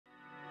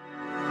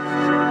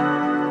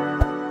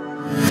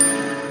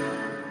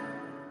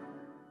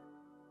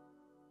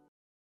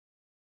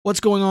What's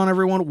going on,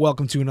 everyone?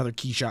 Welcome to another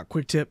KeyShot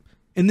Quick Tip.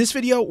 In this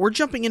video, we're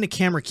jumping into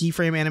Camera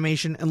Keyframe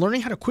Animation and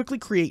learning how to quickly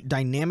create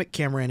dynamic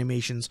camera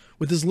animations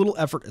with as little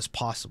effort as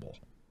possible.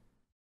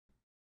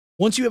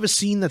 Once you have a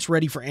scene that's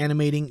ready for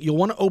animating, you'll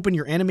want to open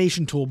your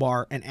animation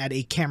toolbar and add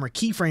a Camera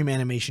Keyframe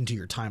animation to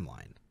your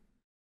timeline.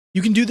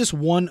 You can do this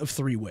one of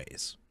three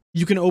ways.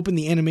 You can open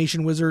the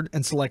animation wizard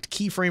and select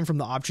Keyframe from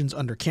the options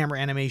under Camera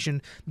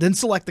Animation, then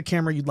select the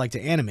camera you'd like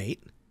to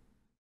animate.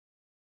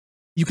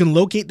 You can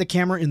locate the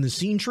camera in the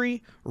scene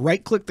tree,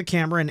 right-click the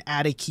camera and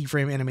add a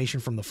keyframe animation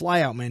from the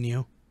flyout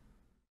menu.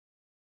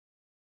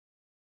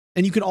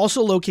 And you can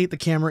also locate the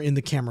camera in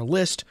the camera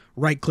list,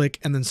 right-click,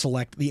 and then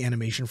select the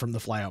animation from the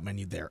flyout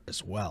menu there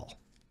as well.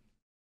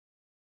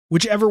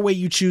 Whichever way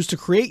you choose to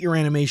create your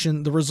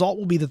animation, the result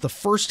will be that the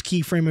first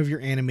keyframe of your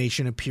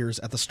animation appears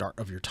at the start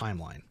of your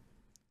timeline.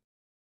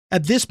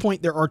 At this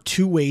point, there are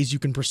two ways you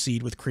can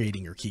proceed with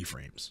creating your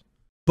keyframes.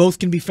 Both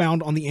can be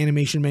found on the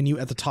animation menu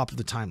at the top of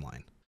the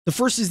timeline. The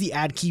first is the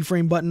Add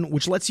Keyframe button,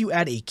 which lets you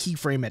add a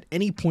keyframe at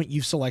any point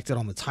you've selected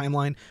on the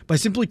timeline by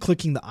simply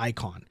clicking the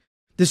icon.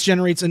 This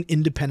generates an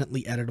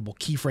independently editable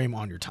keyframe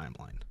on your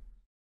timeline.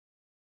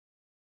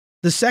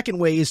 The second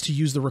way is to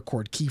use the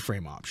Record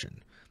Keyframe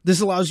option.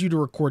 This allows you to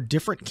record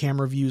different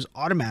camera views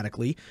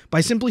automatically by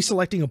simply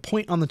selecting a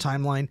point on the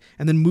timeline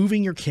and then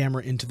moving your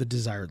camera into the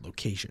desired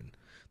location.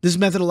 This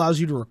method allows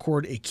you to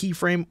record a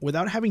keyframe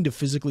without having to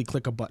physically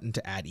click a button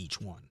to add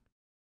each one.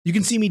 You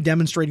can see me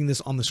demonstrating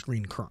this on the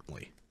screen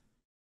currently.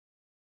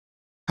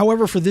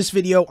 However, for this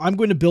video, I'm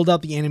going to build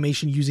out the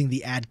animation using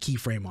the Add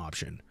Keyframe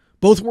option.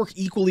 Both work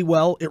equally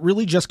well, it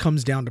really just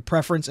comes down to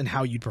preference and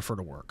how you'd prefer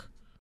to work.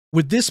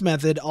 With this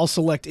method, I'll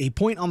select a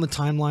point on the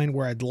timeline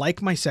where I'd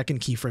like my second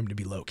keyframe to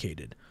be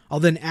located. I'll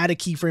then add a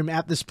keyframe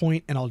at this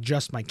point and I'll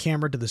adjust my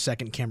camera to the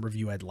second camera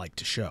view I'd like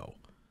to show.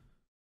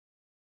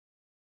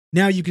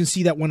 Now you can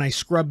see that when I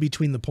scrub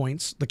between the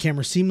points, the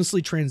camera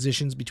seamlessly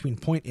transitions between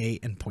point A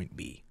and point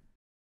B.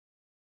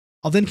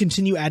 I'll then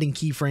continue adding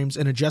keyframes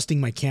and adjusting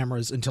my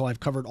cameras until I've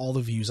covered all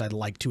the views I'd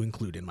like to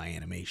include in my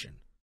animation.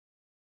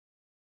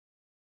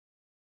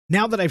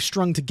 Now that I've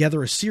strung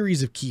together a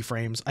series of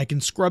keyframes, I can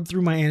scrub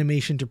through my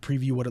animation to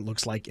preview what it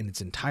looks like in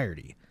its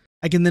entirety.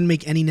 I can then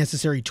make any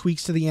necessary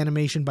tweaks to the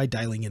animation by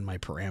dialing in my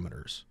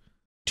parameters.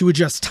 To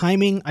adjust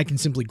timing, I can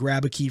simply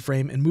grab a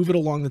keyframe and move it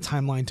along the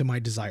timeline to my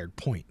desired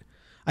point.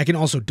 I can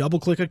also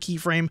double-click a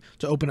keyframe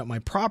to open up my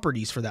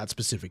properties for that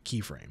specific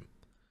keyframe.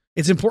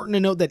 It's important to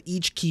note that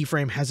each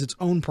keyframe has its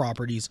own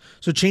properties,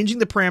 so changing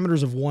the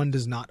parameters of one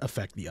does not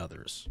affect the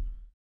others.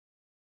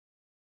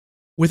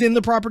 Within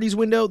the properties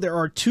window, there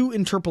are two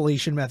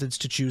interpolation methods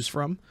to choose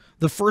from.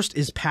 The first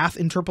is path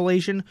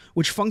interpolation,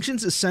 which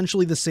functions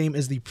essentially the same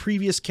as the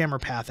previous camera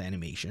path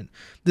animation.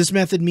 This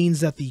method means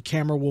that the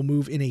camera will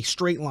move in a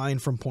straight line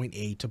from point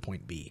A to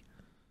point B.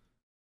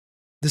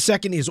 The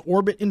second is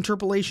orbit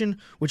interpolation,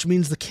 which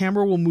means the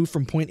camera will move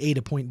from point A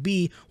to point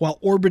B while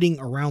orbiting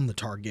around the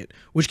target,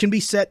 which can be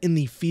set in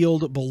the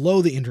field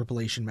below the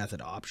interpolation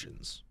method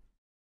options.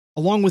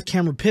 Along with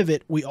camera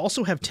pivot, we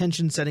also have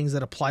tension settings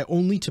that apply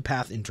only to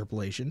path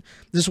interpolation.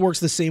 This works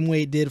the same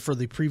way it did for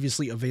the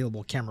previously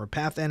available camera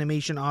path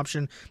animation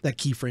option that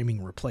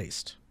keyframing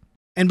replaced.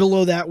 And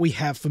below that, we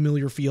have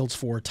familiar fields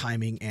for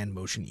timing and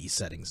motion ease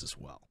settings as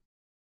well.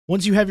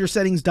 Once you have your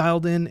settings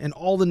dialed in and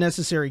all the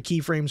necessary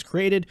keyframes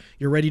created,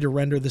 you're ready to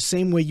render the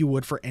same way you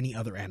would for any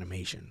other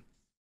animation.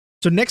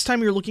 So next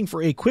time you're looking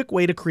for a quick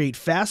way to create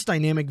fast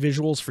dynamic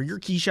visuals for your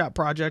KeyShot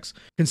projects,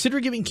 consider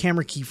giving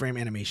Camera Keyframe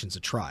Animations a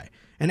try.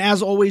 And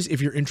as always,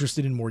 if you're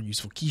interested in more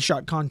useful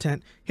KeyShot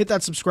content, hit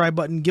that subscribe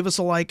button, give us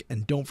a like,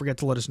 and don't forget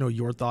to let us know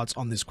your thoughts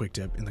on this quick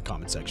tip in the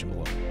comment section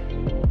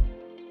below.